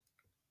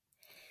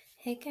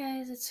Hey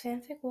guys, it's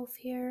Fanfic Wolf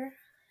here,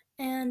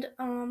 and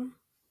I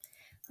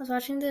was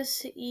watching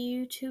this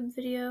YouTube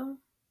video,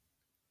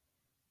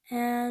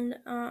 and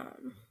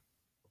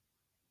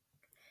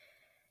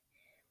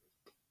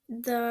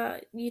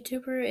the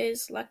YouTuber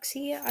is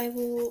Lexi. I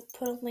will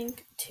put a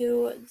link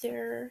to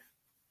their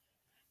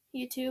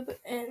YouTube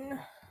in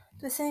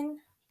the thing.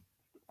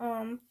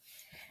 And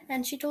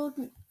she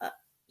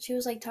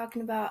was like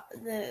talking about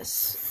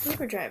this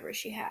Uber driver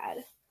she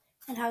had,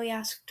 and how he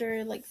asked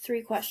her like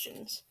 3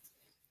 questions.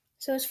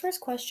 So his first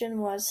question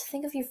was,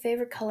 think of your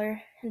favorite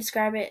color and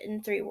describe it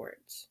in 3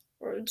 words,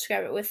 or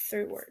describe it with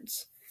 3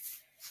 words.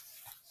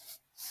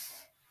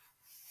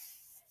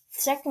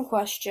 The second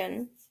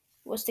question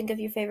was, think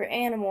of your favorite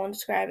animal and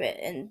describe it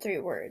in 3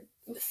 words.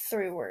 The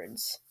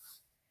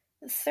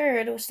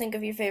third was, think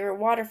of your favorite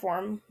water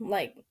form,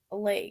 like a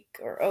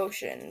lake or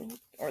ocean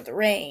or the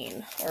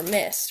rain or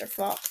mist or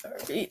fog, or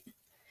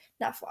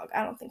not fog.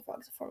 I don't think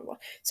fog is a form of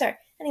water. Sorry.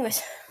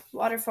 Anyways,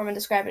 water form and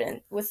describe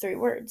it with 3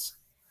 words.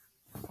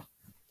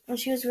 And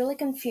she was really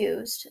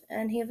confused,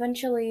 and he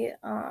eventually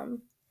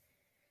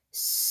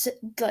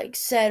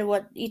said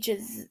what each of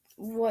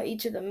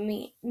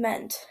them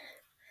meant.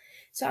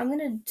 So I'm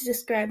gonna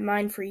describe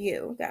mine for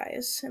you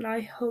guys, and I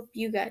hope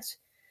you guys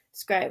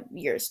describe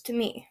yours to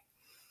me.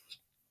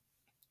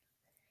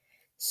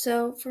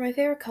 So for my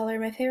favorite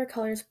color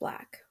is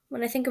black.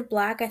 When I think of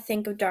black, I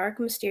think of dark,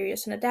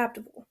 mysterious, and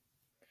adaptable.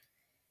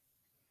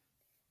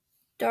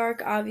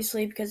 Dark,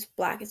 obviously, because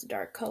black is a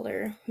dark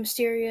color.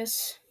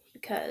 Mysterious,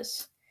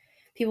 because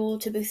people will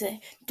typically say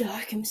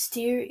dark and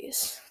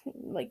mysterious,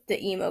 like the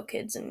emo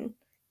kids and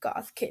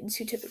goth kids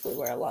who typically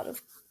wear a lot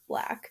of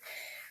black,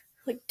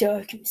 like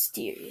dark and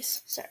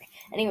mysterious. Sorry.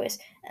 Anyways,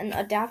 and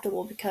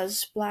adaptable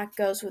because black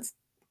goes with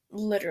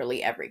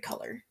literally every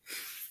color.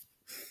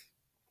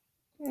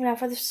 Now,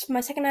 for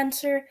my second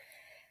answer,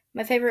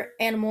 my favorite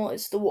animal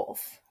is the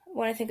wolf.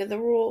 When I think of the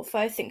wolf,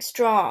 I think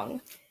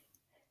strong,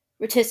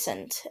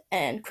 reticent,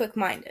 and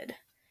quick-minded.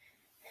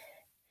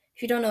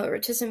 If you don't know what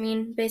reticent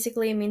means,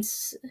 basically it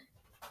means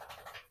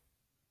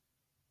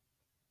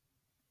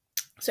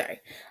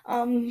sorry.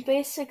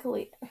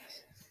 Basically,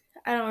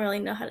 I don't really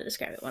know how to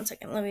describe it. 1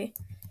 second, let me.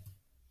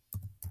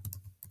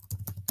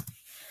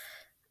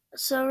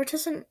 So,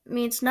 reticent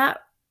means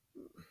not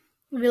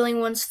revealing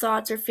one's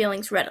thoughts or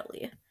feelings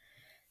readily.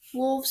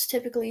 Wolves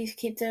typically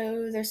keep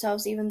to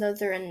themselves even though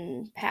they're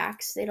in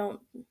packs. They don't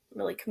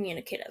really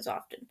communicate as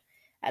often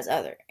as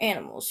other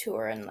animals who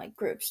are in like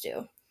groups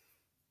do.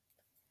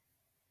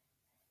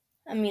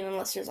 I mean,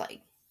 unless there's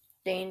like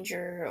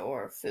danger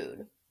or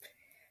food.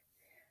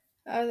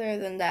 Other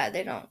than that,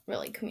 they don't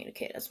really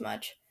communicate as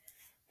much.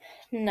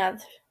 Now,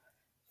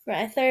 for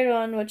my third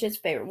one, which is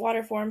favorite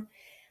water form,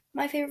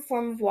 my favorite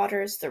form of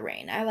water is the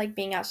rain. I like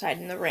being outside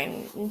in the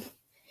rain.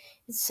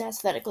 It's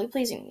aesthetically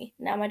pleasing to me.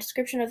 Now, my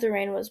description of the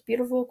rain was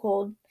beautiful,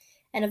 cold,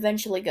 and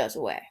eventually goes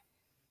away.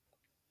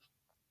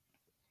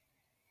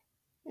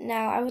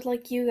 Now, I would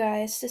like you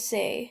guys to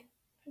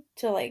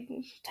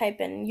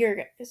type in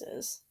your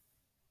guys's.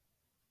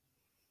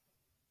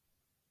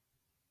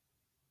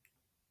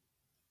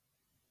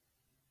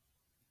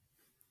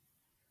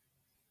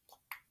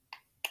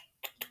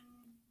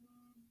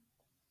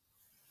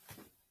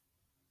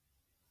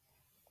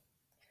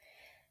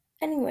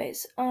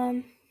 Anyways,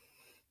 now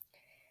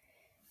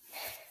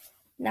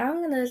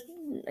I'm gonna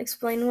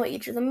explain what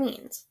each of them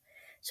means.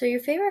 So your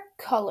favorite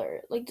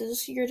color, like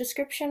this, your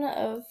description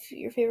of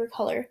your favorite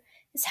color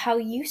is how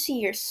you see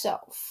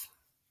yourself.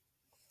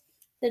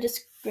 The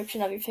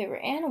description of your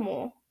favorite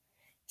animal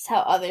is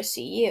how others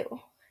see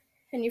you.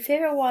 And your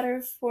favorite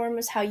water form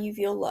is how you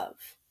feel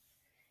love.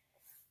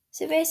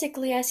 So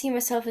basically, I see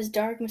myself as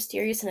dark,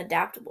 mysterious, and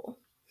adaptable.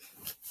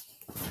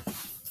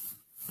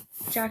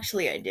 Which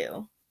actually I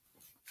do.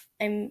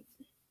 I'm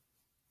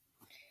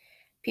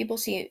People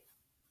see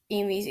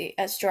me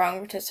as strong,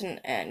 reticent,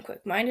 and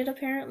quick-minded,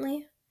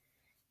 apparently.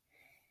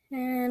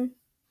 And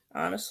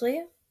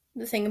honestly,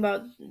 the thing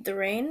about the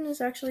rain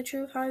is actually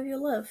true of how I view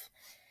love.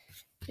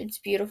 It's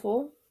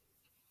beautiful,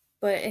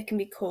 but it can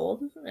be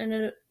cold,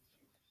 and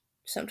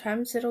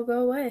sometimes it'll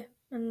go away,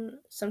 and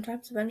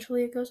sometimes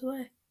eventually it goes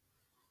away.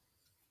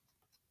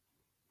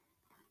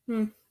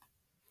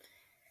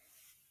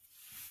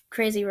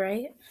 Crazy,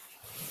 right?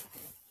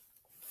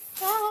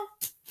 Ah.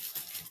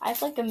 I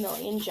have like a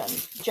million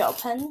gel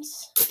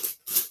pens,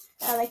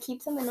 and I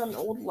keep them in an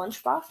old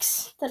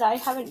lunchbox that I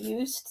haven't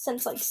used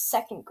since like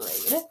 2nd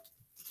grade.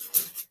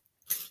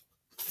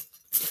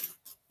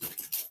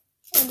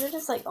 And they're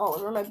just like all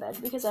over my bed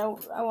because I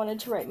wanted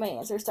to write my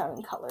answers down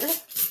in color.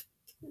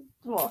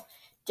 Well,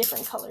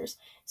 different colors.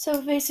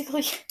 So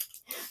basically,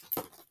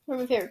 for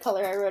my favorite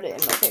color, I wrote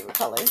it in my favorite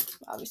color.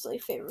 Obviously,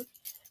 favorite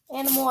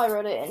animal, I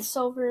wrote it in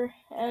silver.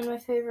 And my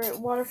favorite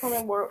water form,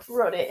 I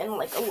wrote it in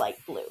like a light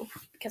blue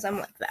because I'm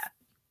like that.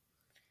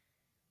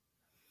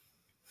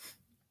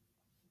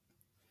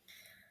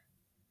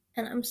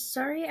 And I'm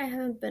sorry I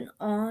haven't been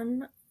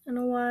on in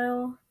a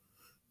while.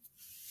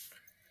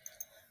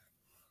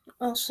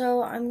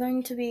 Also, I'm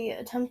going to be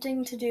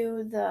attempting to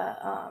do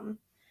the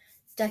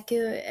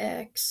Deku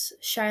X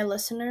Shy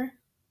Listener,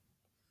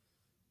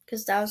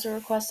 because that was a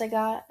request I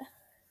got.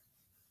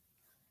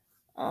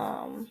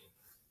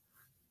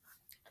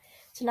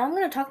 So now I'm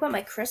going to talk about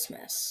my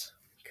Christmas,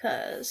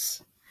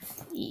 because,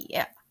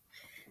 yeah.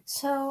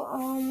 So,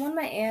 one of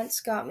my aunts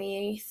got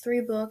me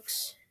 3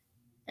 books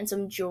and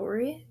some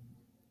jewelry,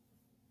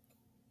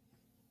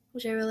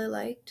 which I really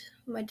liked.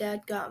 My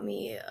dad got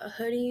me a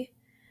hoodie,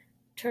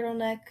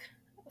 turtleneck,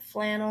 a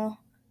flannel,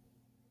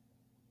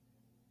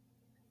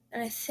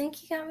 and I think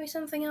he got me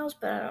something else,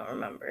 but I don't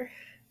remember.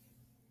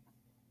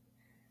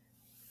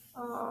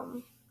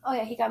 Oh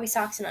yeah, he got me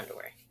socks and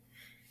underwear.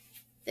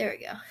 There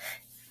we go.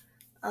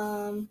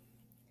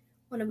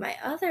 One of my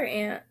other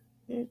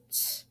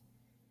aunts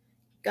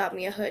got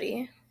me a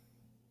hoodie,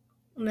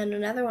 and then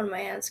another one of my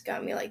aunts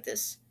got me like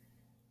this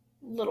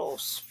little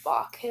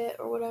spa kit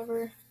or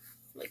whatever,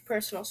 like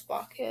personal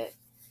spa kit,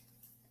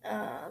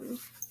 a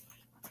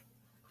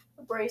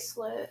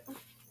bracelet,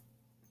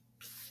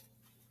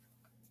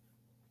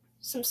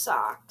 some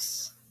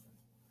socks.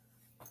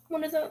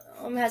 One of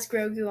them has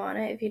Grogu on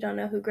it. If you don't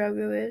know who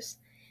Grogu is,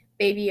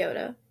 Baby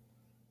Yoda.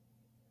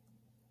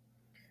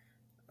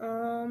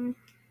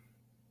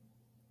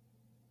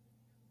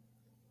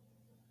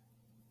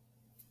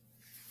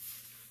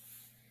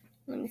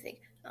 Let me think.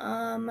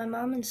 My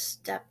mom and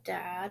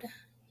stepdad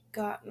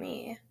got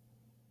me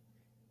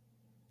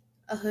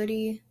a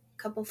hoodie,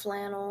 a couple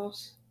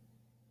flannels,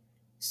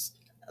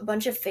 a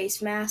bunch of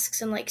face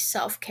masks and like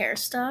self-care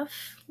stuff.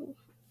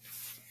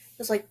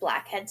 Those like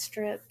blackhead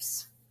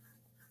strips.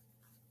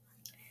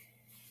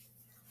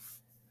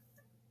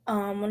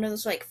 One of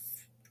those like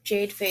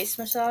jade face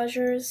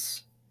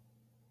massagers.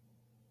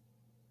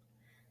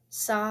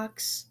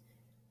 Socks,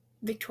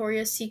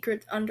 Victoria's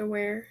Secret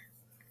underwear.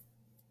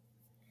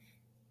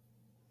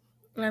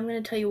 And I'm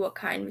going to tell you what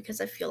kind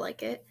because I feel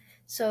like it.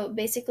 So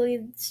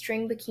basically,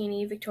 string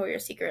bikini,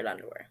 Victoria's Secret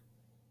underwear.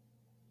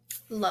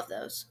 Love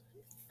those.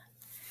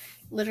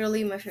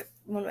 Literally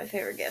one of my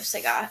favorite gifts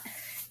I got.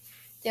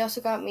 They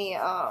also got me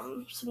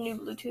some new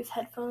Bluetooth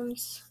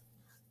headphones.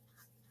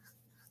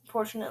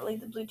 Unfortunately,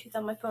 the Bluetooth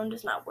on my phone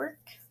does not work.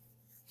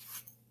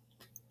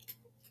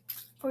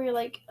 Or you're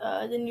like,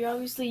 then you're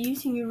obviously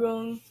using it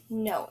wrong.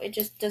 No, it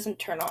just doesn't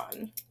turn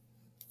on.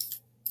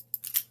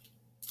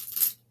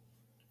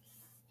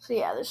 So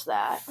yeah, there's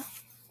that.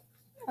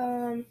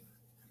 My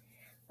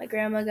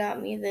grandma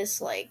got me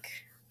this like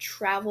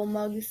travel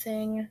mug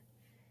thing.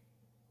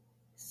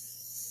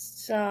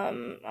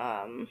 Some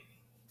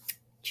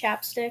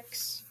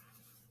chapsticks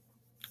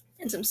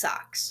and some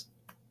socks.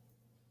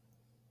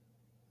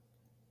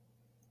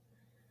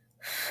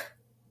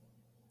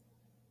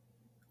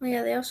 Oh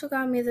yeah, they also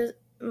got me this.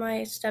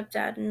 My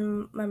stepdad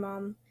and my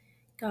mom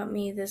got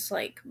me this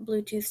like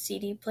Bluetooth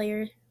CD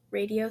player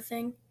radio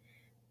thing,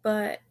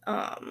 but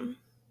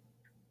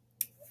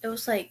it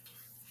was like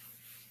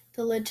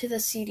the lid to the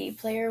CD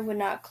player would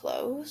not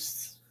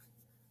close.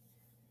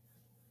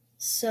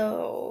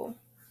 So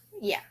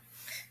yeah,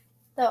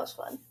 that was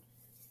fun.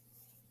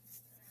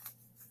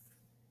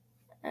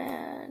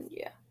 And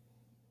yeah,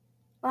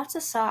 lots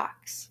of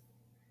socks.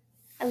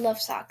 I love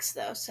socks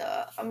though,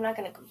 so I'm not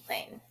gonna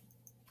complain.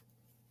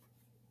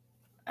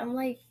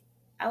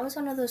 I was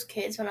one of those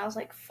kids when I was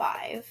like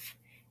 5.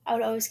 I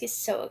would always get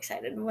so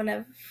excited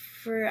whenever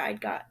I'd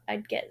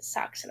get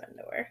socks and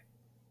underwear.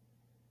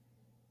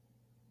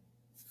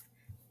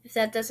 If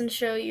that doesn't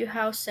show you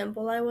how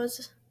simple I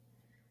was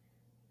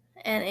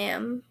and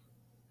am,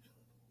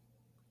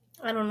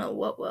 I don't know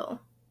what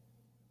will.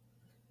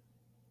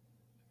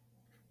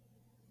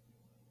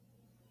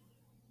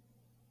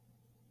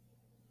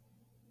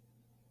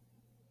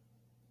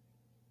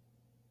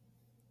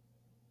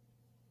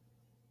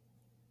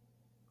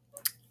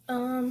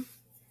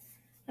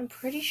 I'm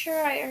pretty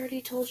sure I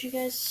already told you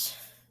guys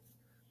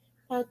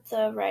about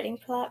the writing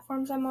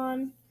platforms I'm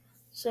on.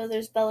 So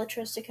there's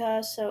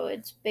Belletristica, so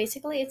it's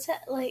basically it's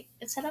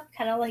set up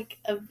kind of like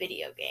a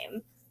video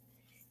game,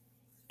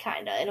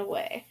 kind of in a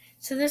way.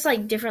 So there's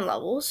like different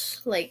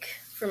levels. Like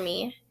for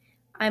me,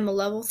 I'm a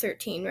level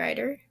 13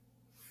 writer.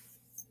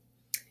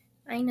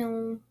 I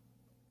know.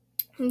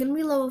 I'm gonna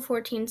be level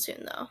 14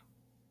 soon though.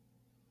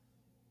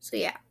 So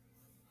yeah.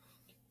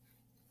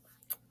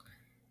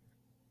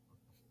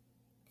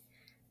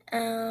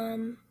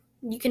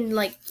 You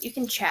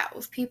can chat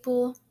with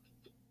people.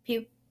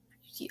 People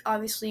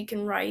obviously you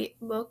can write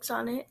books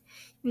on it,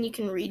 and you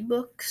can read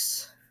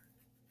books.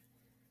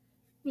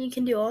 You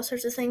can do all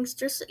sorts of things.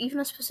 There's even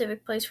a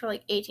specific place for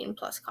like 18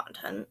 plus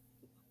content.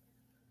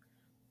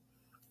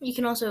 You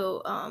can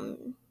also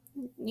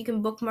you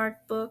can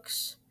bookmark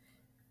books,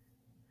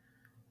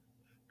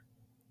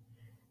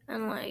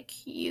 and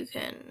like you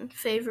can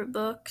favorite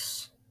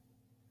books.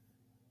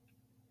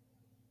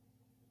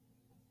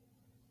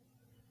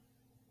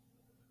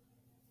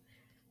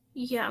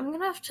 Yeah, I'm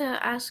gonna have to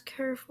ask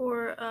her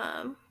for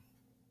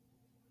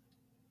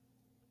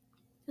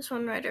this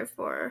one writer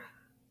for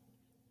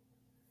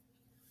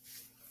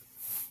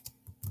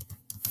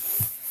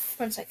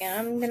 1 second.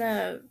 I'm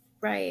gonna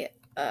write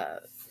a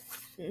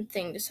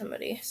thing to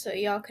somebody so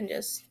y'all can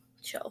just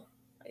chill.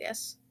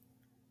 guess.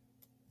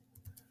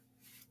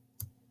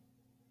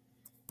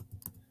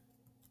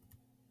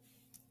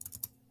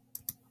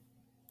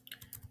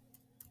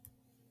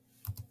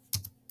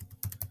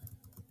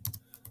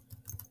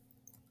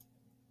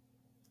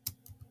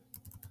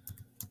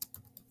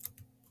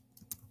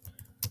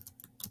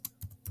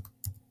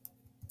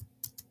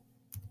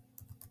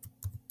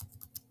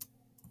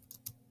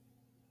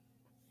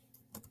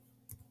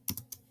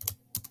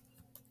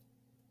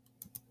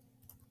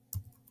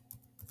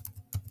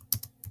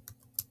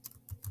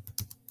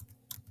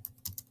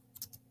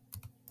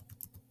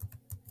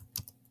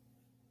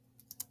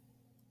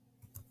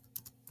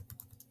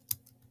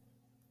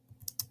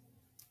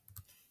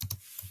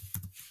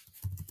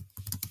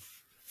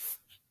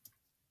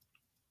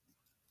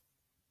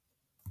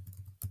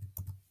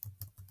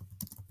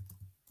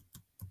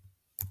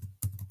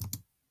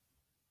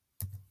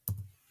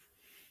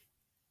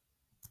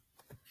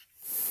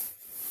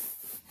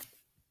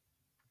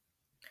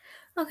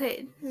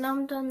 Okay, now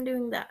I'm done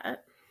doing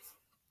that.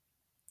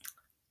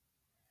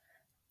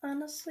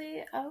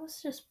 Honestly, I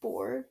was just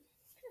bored.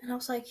 And I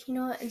was like, you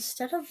know what?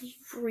 Instead of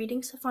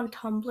reading stuff on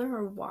Tumblr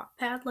or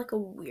Wattpad like a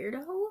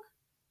weirdo,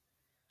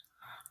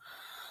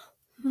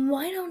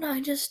 why don't I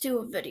just do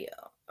a video?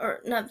 Or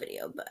not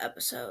video, but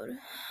episode.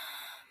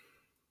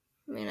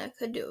 I mean, I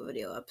could do a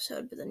video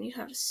episode, but then you'd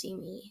have to see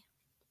me.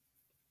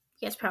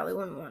 You guys probably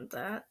wouldn't want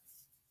that.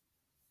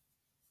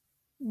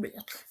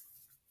 Blech.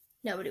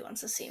 Nobody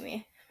wants to see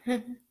me.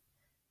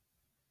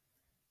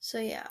 So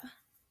yeah.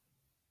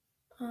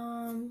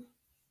 I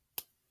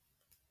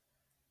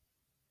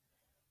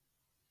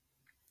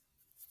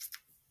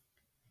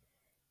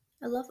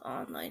love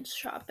online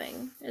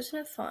shopping. Isn't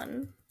it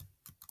fun?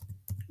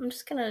 I'm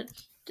just gonna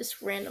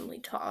just randomly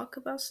talk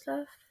about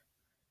stuff.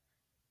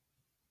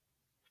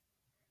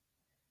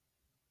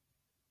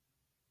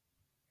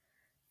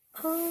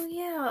 Oh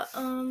yeah,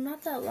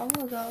 not that long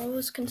ago I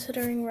was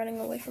considering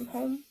running away from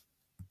home.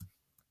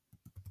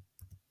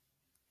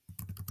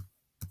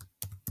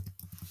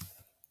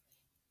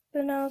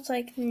 But now it's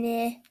like,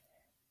 nah,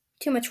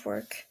 too much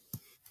work.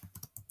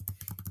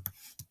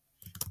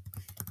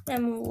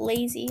 I'm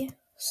lazy,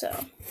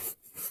 so.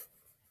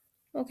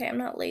 Okay, I'm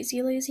not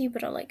lazy,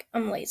 but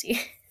I'm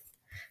lazy.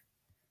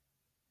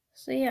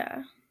 So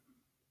yeah.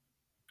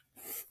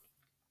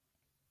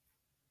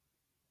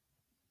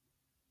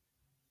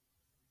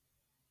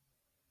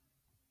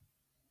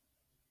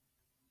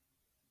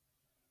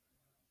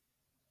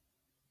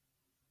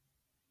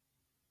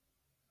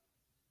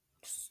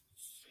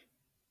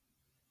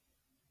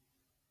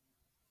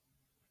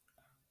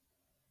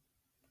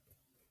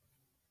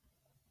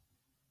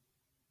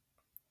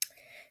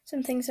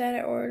 Some things that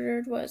I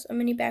ordered was a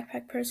mini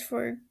backpack purse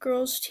for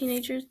girls,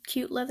 teenagers,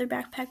 cute leather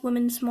backpack,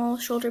 women, small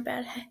shoulder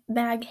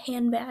bag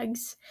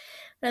handbags.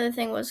 Another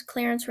thing was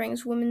clearance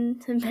rings,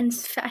 women's and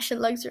men's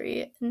fashion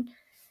luxury, and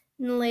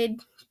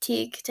inlaid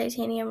teak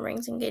titanium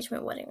rings,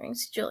 engagement wedding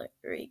rings,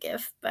 jewelry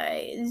gift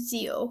by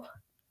Zio.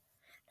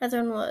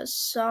 Another one was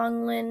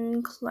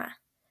Songlin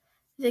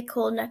the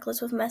gold necklace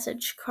with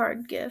message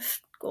card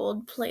gift,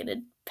 gold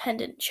plated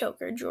pendant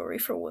choker jewelry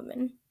for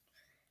women.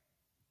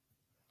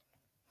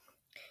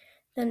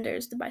 Then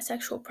there's the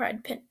bisexual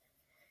pride pin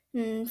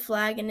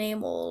flag,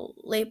 enamel,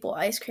 label,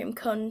 ice cream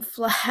cone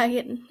flag,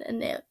 and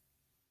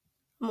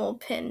enamel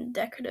pin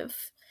decoration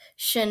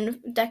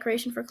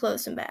for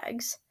clothes and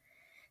bags.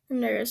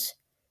 And there's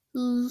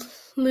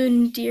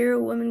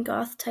Lundier women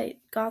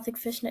gothic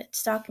fishnet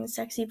stocking,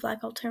 sexy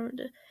black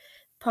alternative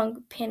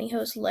punk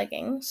pantyhose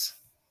leggings.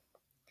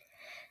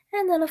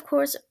 And then, of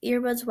course,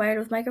 earbuds wired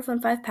with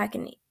microphone 5-pack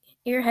and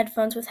ear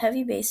headphones with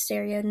heavy bass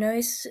stereo,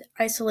 noise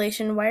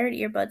isolation, wired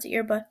earbuds.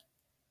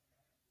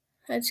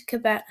 It's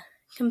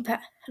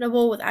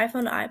compatible with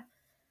iPhone,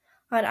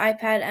 iPad,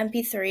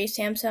 MP3,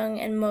 Samsung,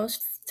 and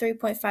most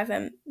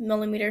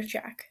 3.5mm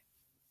jack.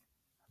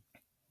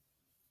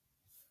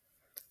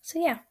 So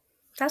yeah,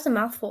 that's a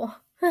mouthful.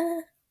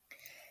 I'm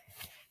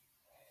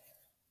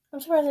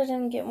surprised I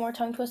didn't get more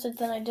tongue twisted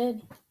than I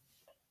did.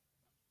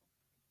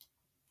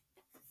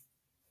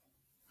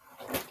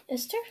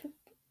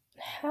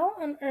 How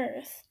on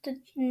earth did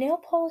nail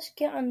polish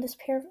get on this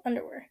pair of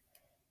underwear?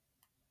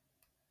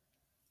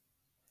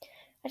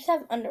 I just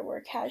have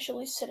underwear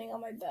casually sitting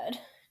on my bed.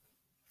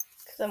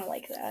 Because I'm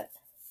like that.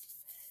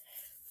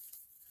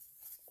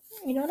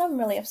 You know what I'm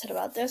really upset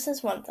about? This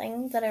is one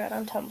thing that I read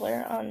on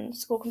Tumblr on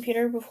school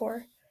computer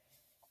before.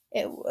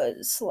 It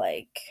was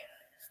like,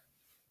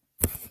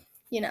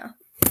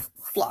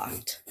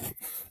 blocked. And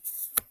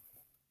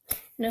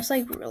it was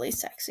like really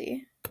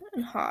sexy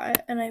and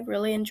hot, and I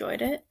really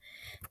enjoyed it.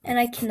 And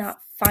I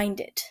cannot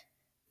find it.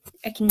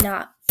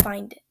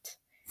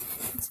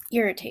 It's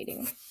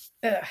irritating.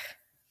 Ugh.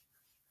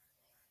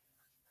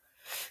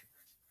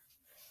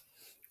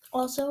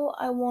 Also,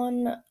 I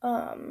won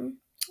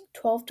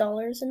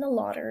 $12 in the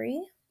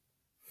lottery.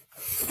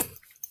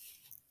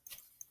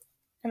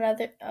 And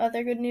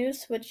other good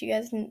news, which you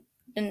guys didn't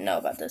know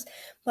about this,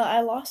 but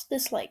I lost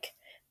this like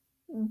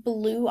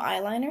blue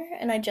eyeliner,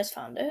 and I just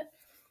found it.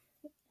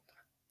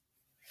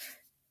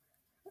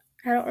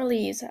 I don't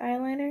really use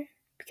eyeliner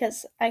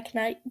because I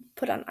cannot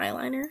put on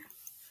eyeliner.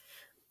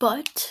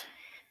 But,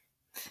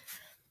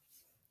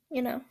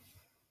 you know,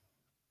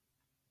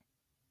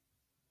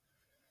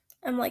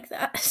 I'm like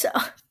that, so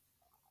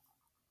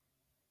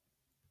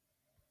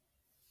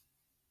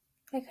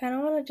I kind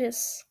of want to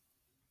just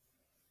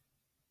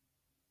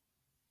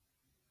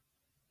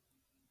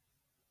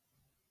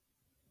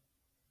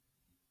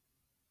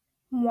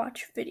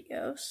watch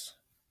videos.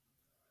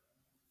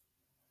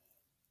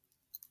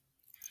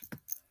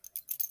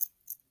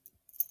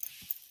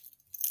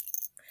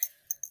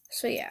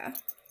 So yeah.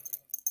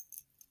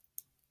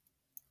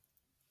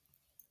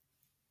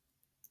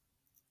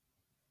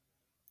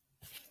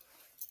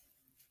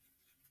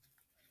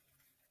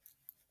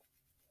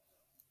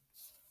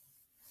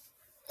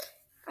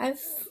 I've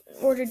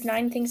ordered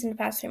 9 things in the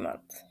past 3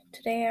 months.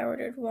 Today I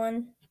ordered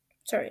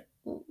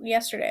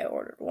yesterday I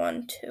ordered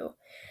 1, 2,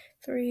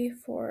 3,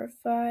 4,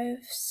 5,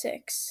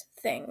 6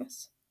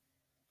 things.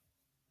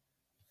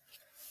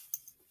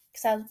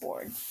 Because I was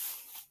bored.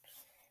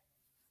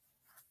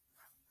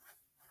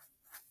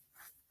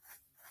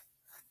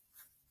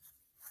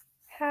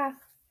 Ha.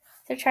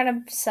 They're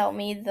trying to sell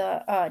me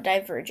the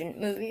Divergent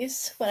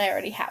movies when I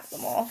already have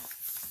them all.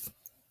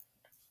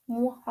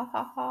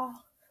 Mwahaha.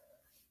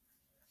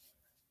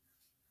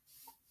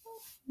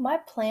 My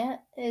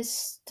plant is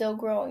still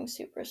growing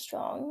super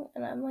strong,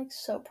 and I'm like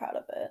so proud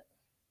of it.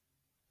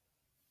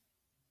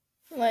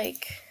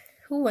 Like,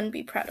 who wouldn't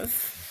be proud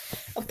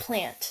of a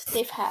plant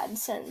they've had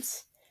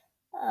since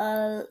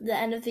the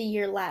end of the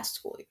year last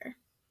school year?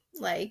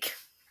 Like,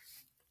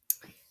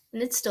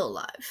 and it's still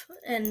alive.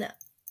 And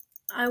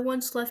I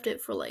once left it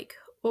for like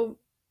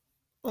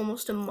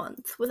almost a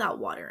month without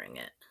watering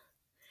it,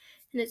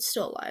 and it's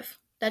still alive.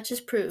 That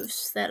just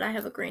proves that I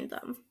have a green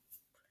thumb.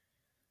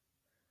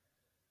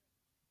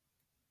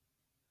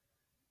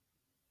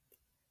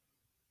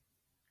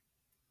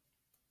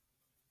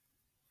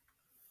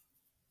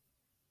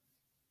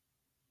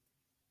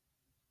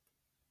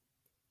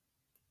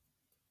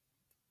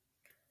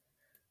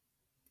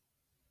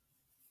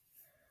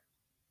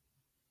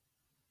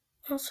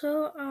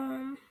 Also,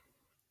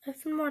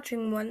 I've been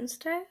watching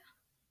Wednesday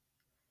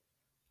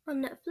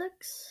on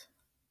Netflix.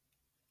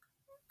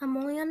 I'm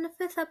only on the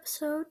 5th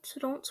episode, so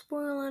don't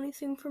spoil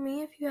anything for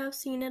me if you have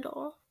seen it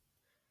all.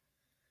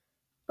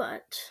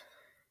 But,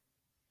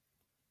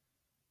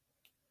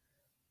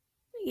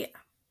 yeah.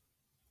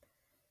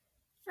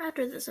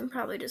 After this, I'm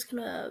probably just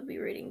gonna be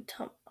reading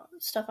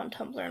stuff on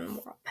Tumblr and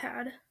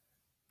Wattpad.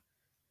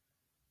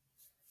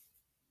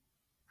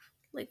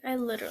 Like, I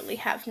literally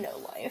have no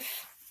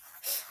life.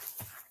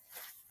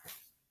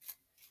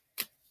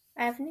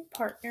 I have a new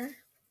partner,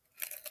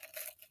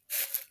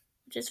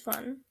 which is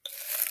fun.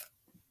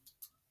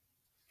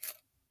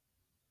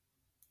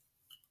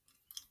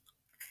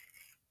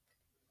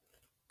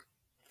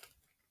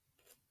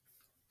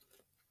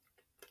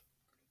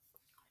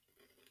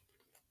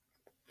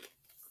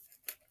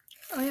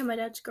 Oh yeah, my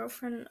dad's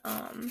girlfriend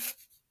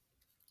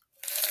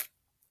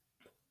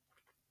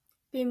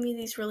gave me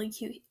these really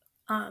cute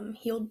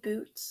heeled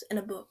boots and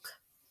a book.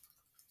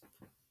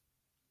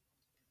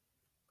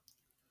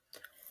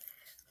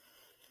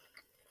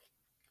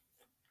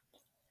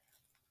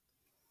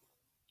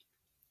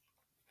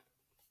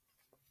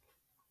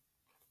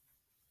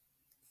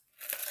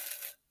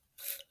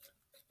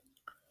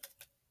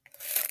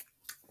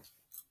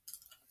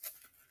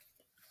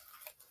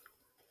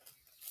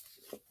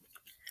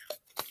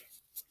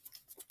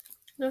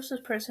 There's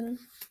this person.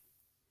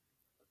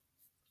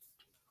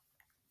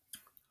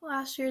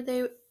 Last year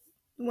they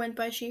went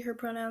by she, her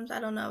pronouns. I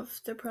don't know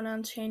if their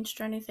pronouns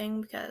changed or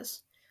anything because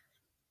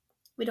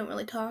we don't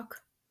really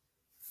talk.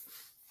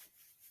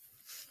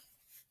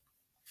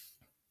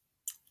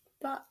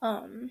 But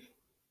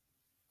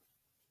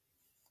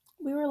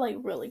we were like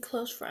really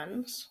close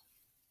friends.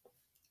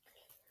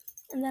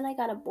 And then I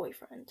got a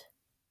boyfriend.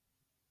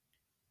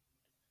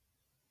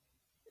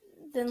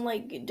 Then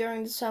like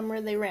during the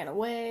summer they ran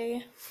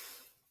away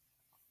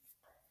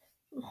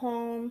from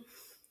home.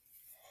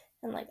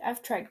 And like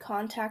I've tried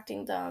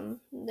contacting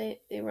them. They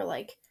were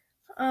like,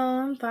 "Oh,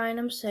 I'm fine,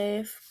 I'm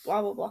safe,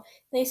 blah blah blah."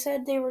 They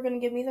said they were gonna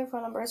give me their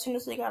phone number as soon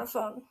as they got a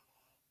phone.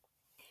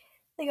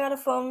 They got a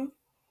phone.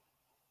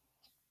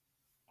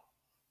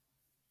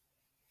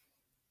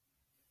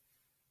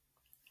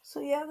 So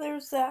yeah,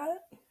 there's that.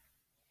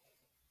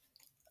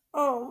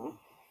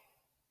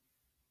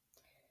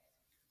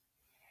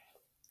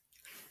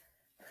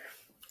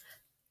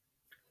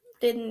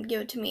 They didn't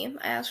give it to me.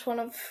 I asked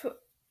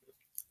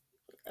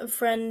a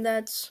friend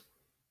that's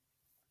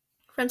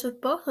friends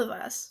with both of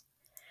us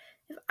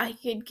if I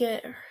could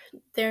get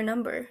their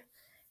number.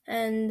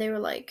 And they were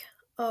like,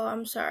 "Oh,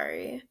 I'm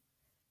sorry.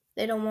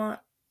 They don't want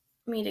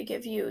me to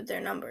give you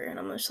their number." And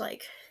I'm just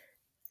like,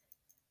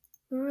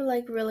 we were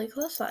like really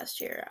close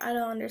last year. I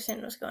don't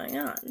understand what's going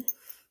on.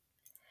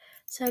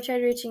 So I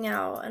tried reaching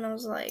out and I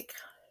was like,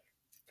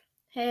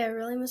 "Hey, I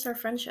really miss our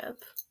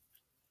friendship.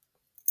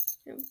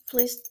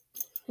 Please,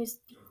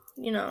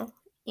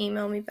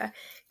 email me back."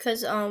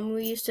 Because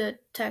we used to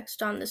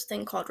text on this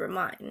thing called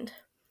Remind.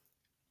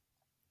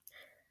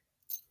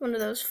 one of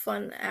those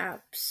fun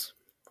apps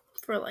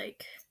for,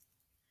 like,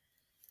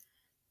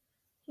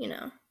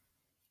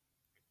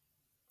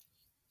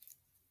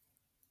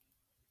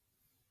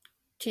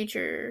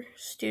 teacher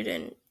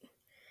student,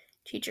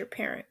 teacher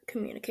parent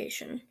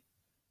communication.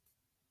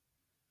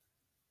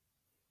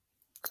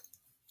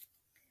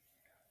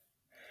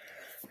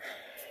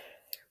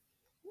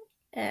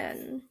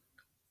 And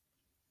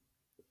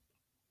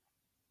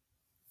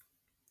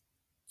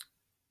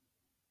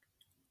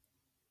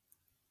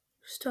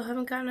still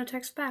haven't gotten a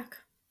text back.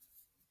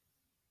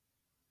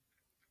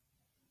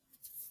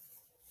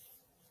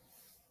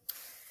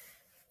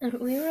 And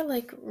we were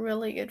like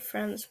really good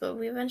friends, but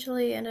we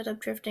eventually ended up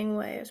drifting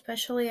away,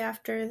 especially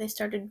after they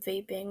started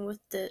vaping with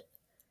the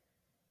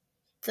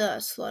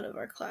slut of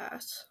our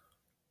class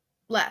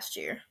last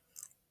year.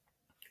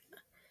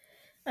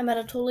 I'm at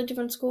a totally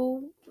different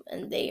school,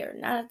 and they are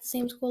not at the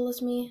same school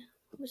as me,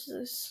 which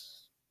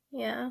is,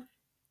 yeah.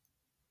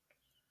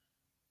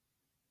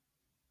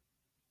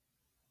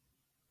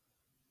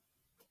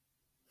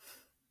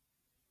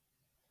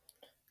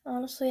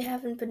 Honestly, I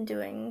haven't been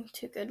doing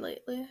too good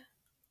lately.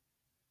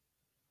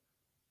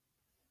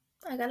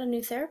 I got a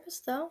new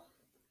therapist, though.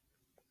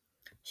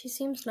 She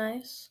seems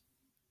nice.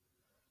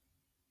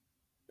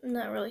 I'm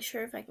not really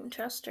sure if I can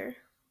trust her.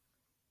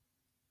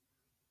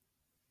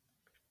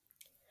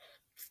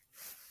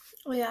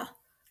 Oh, yeah.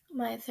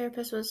 My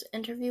therapist was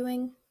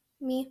interviewing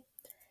me,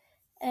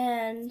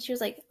 and she was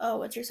like, "Oh,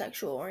 what's your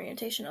sexual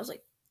orientation?" I was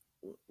like,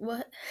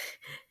 "What?"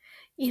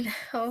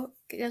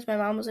 Because my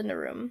mom was in the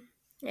room,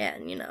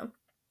 and,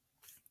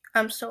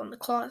 I'm still in the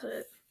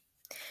closet.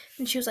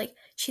 And she was like,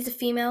 "She's a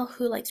female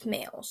who likes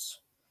males."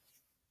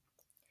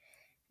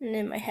 And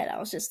in my head, I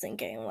was just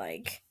thinking,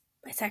 like,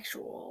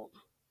 bisexual.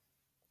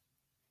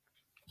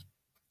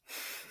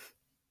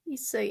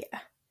 So, yeah.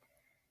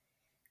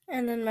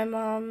 And then my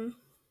mom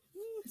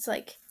is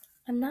like,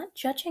 "I'm not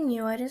judging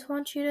you. I just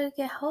want you to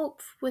get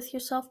help with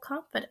your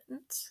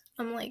self-confidence."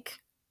 I'm like,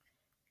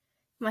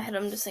 in my head,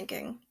 I'm just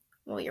thinking,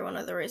 well, you're one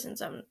of the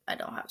reasons I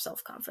don't have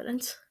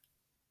self-confidence.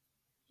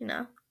 You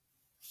know?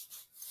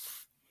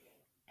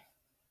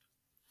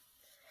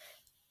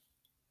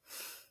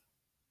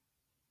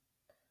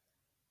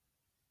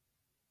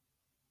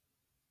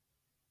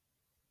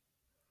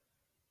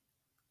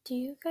 Do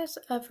you guys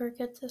ever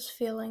get this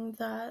feeling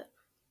that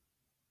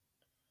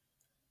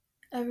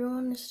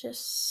everyone is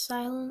just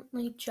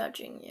silently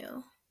judging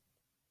you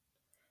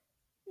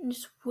and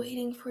just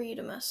waiting for you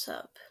to mess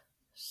up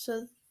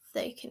so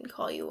they can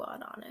call you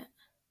out on it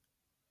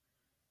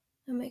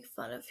and make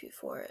fun of you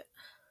for it?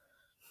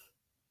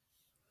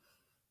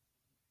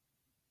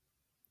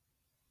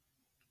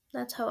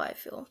 That's how I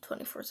feel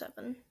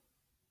 24/7.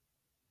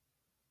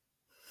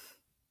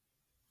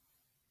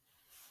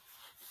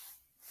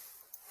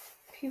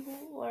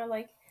 People are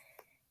like,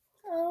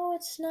 "Oh,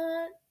 it's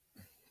not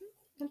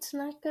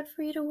good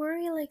for you to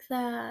worry like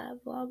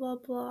that, blah blah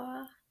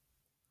blah."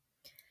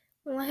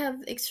 Well, I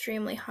have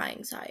extremely high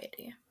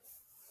anxiety.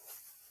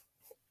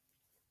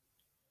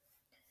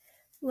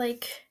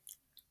 Like,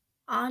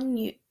 on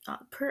you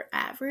per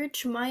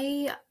average,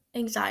 my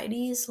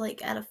anxiety is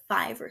like at a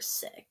 5 or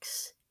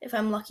 6. If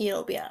I'm lucky,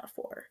 it'll be at a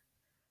 4.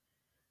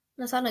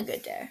 That's on a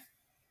good day.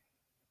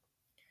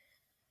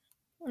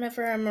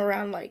 Whenever I'm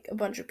around like a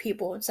bunch of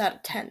people, it's at a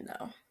 10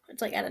 though.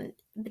 It's like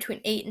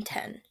between 8 and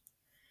 10,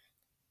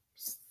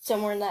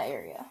 somewhere in that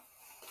area.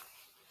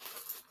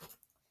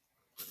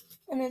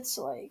 And it's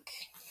like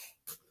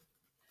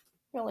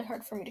really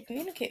hard for me to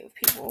communicate with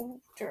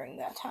people during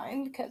that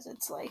time because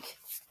it's like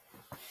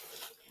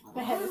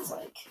my head is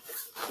like,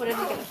 what are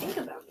they gonna think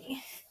about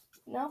me?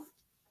 You know?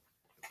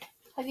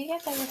 Have you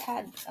guys ever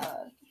had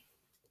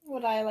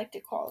what I like to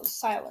call a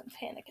silent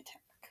panic attack?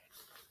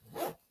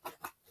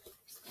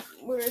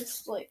 Where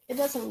it's like, it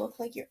doesn't look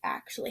like you're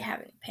actually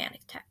having a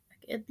panic attack.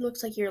 It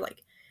looks like you're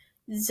like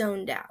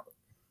zoned out.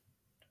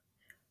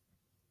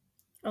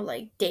 Or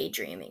like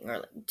daydreaming or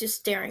like just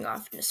staring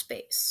off into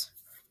space.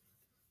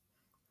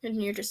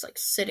 And you're just like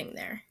sitting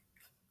there.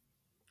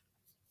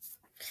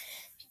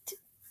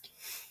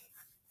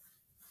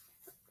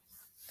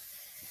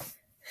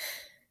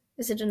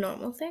 Is it a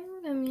normal thing?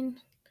 I mean,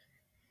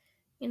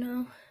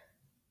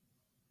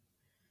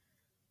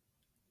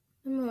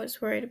 I'm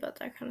always worried about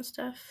that kind of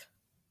stuff.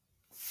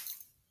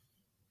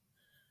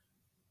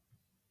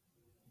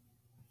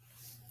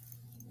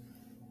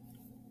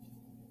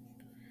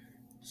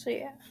 So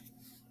yeah.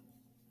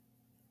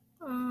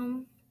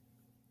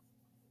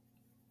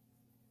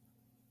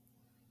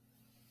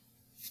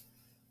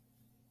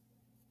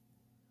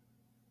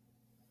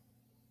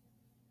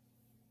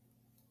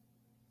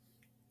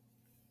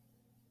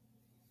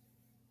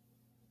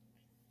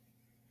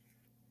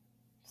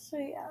 So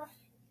yeah.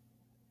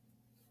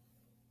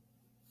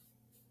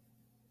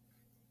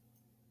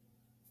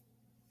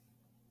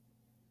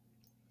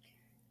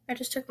 I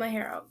just took my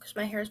hair out because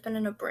my hair's been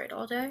in a braid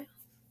all day.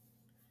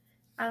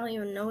 I don't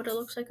even know what it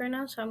looks like right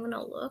now, so I'm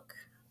gonna look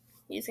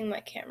using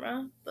my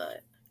camera,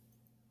 but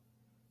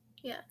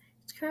yeah.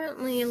 It's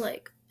currently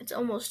like, it's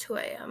almost 2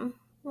 a.m.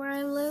 where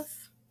I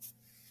live.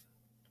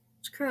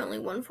 It's currently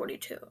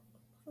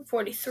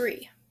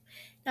 1:43.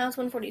 Now it's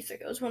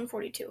 1:43. It was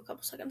 1:42 a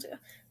couple seconds ago.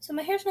 So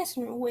my hair's nice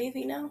and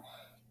wavy now.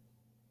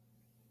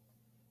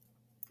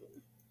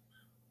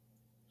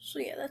 So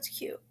yeah, that's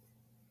cute.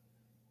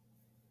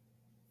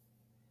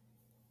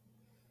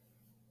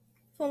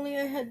 If only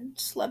I had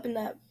slept in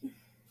that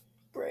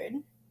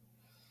braid.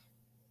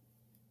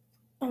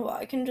 Oh, well,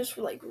 I can just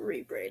like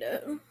re-braid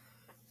it.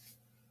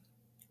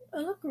 I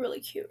look really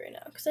cute right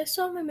now because I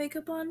still have my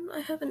makeup on.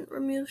 I haven't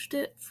removed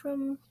it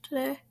from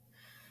today.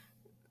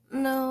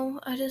 No,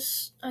 I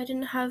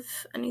didn't have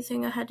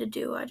anything I had to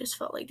do. I just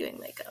felt like doing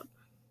makeup.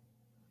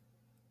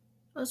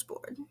 I was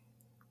bored.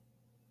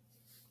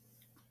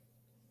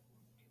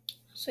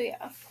 So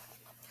yeah,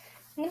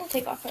 I'm gonna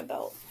take off my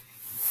belt.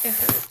 It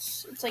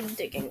hurts. It's like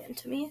digging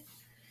into me.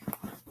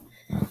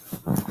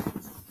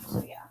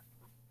 So yeah,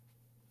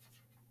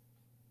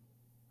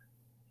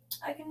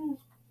 I can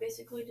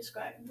basically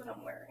describe what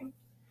I'm wearing.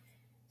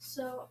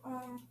 So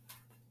I'm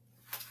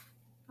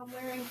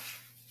wearing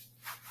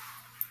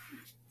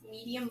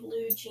medium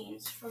blue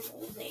jeans from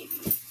Old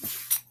Navy.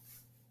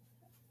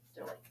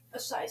 They're like a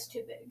size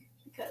too big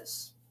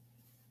because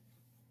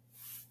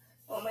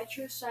what my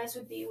true size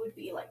would be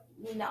like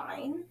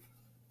 9,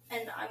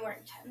 and I'm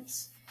wearing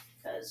 10s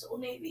because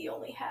Old Navy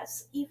only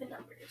has even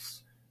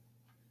numbers.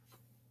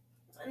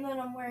 And then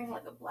I'm wearing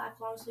like a black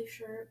long sleeve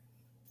shirt.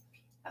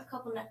 I have a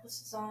couple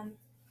necklaces on,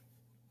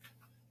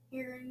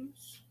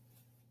 earrings,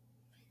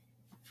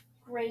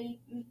 gray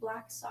and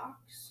black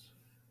socks.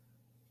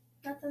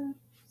 Nothing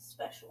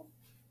special.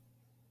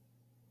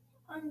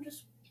 I'm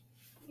just,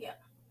 yeah,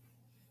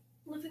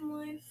 living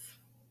life.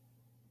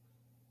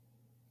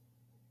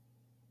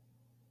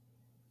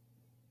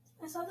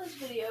 I saw this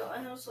video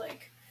and I was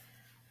like,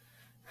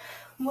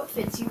 what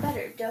fits you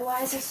better, doe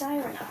eyes or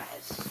siren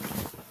eyes?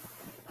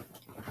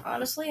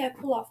 Honestly, I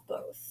pull off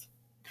both.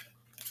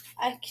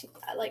 I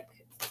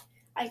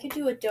could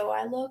do a doe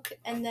eye look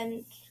and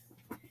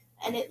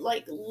it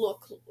like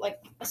look like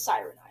a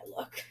siren eye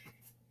look.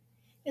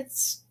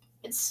 It's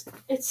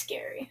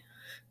scary.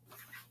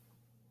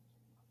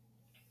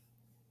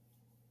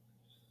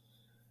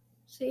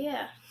 So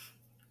yeah,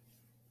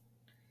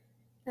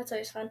 that's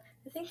always fun.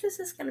 I think this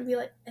is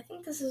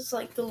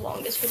like the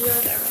longest video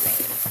I've ever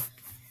made.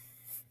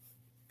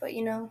 But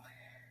you know,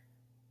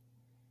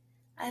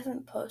 I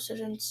haven't posted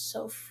in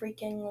so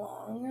freaking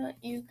long.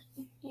 You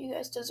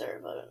guys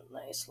deserve a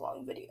nice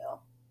long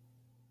video.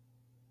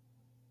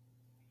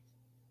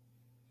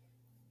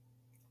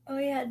 Oh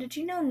yeah, did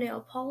you know nail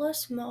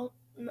polish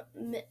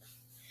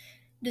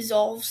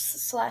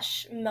dissolves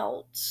 /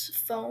 melts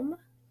foam?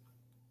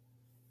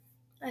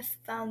 I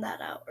found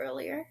that out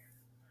earlier.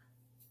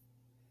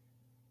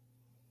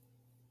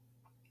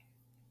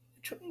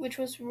 Which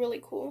was really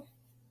cool.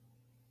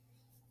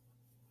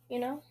 You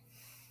know?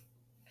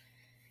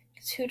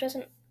 Because who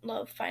doesn't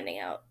love finding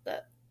out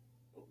that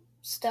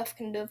stuff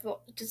can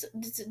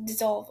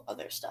dissolve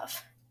other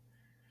stuff?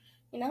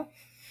 You know?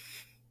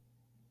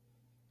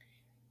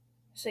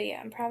 So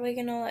yeah, I'm probably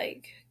gonna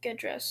like get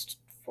dressed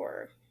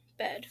for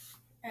bed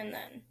and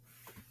then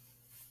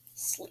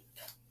sleep.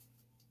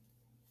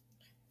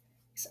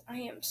 Because I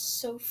am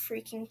so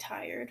freaking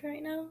tired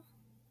right now.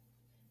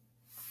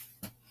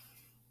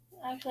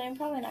 Actually, I'm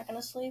probably not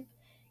gonna sleep.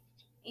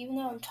 Even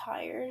though I'm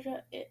tired,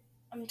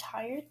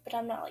 but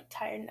I'm not like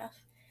tired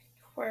enough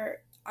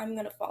where I'm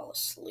gonna fall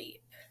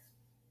asleep.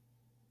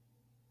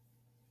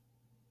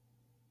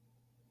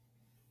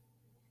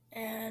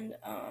 And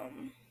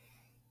I'm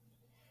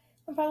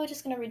probably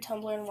just gonna read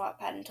Tumblr and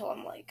Wattpad until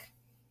I'm like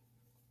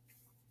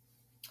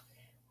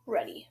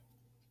ready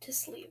to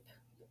sleep.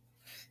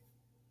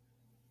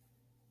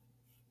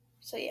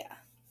 So yeah.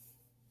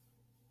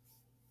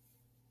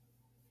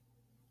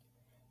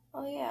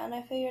 Oh yeah, and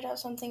I figured out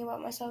something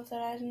about myself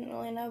that I didn't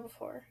really know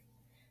before.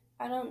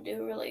 I don't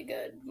do really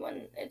good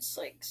when it's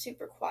like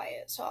super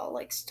quiet, so I'll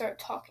like start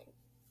talking.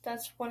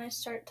 That's when I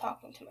start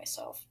talking to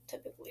myself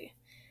typically.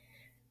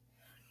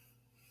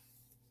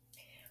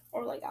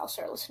 Or like I'll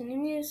start listening to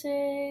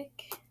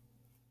music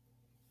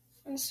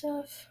and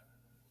stuff.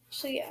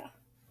 So yeah.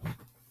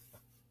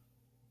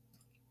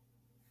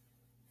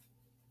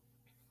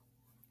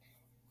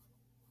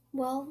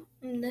 Well,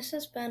 this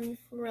has been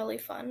really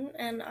fun,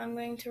 and I'm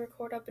going to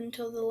record up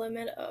until the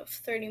limit of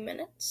 30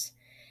 minutes,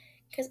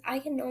 because I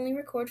can only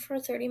record for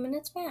 30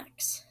 minutes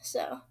max,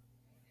 so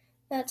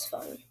that's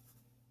fun.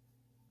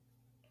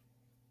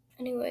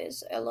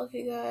 Anyways, I love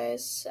you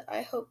guys.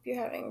 I hope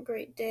you're having a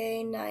great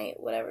day, night,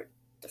 whatever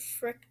the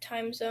frick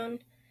time zone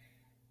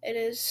it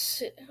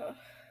is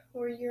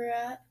where you're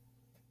at.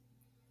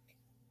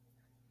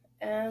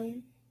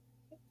 And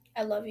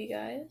I love you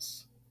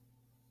guys.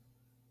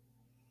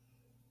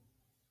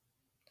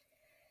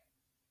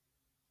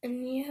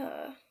 And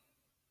yeah,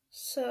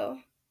 so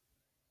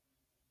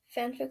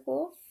Fanfic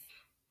Wolf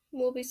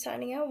will be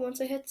signing out once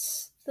it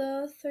hits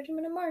the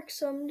 30-minute mark.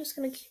 So I'm just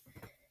gonna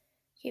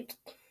keep.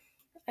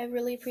 I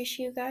really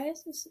appreciate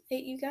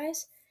you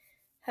guys.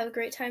 Have a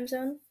great time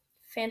zone.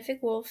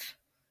 Fanfic Wolf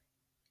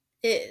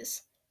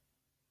is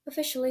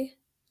officially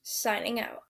signing out.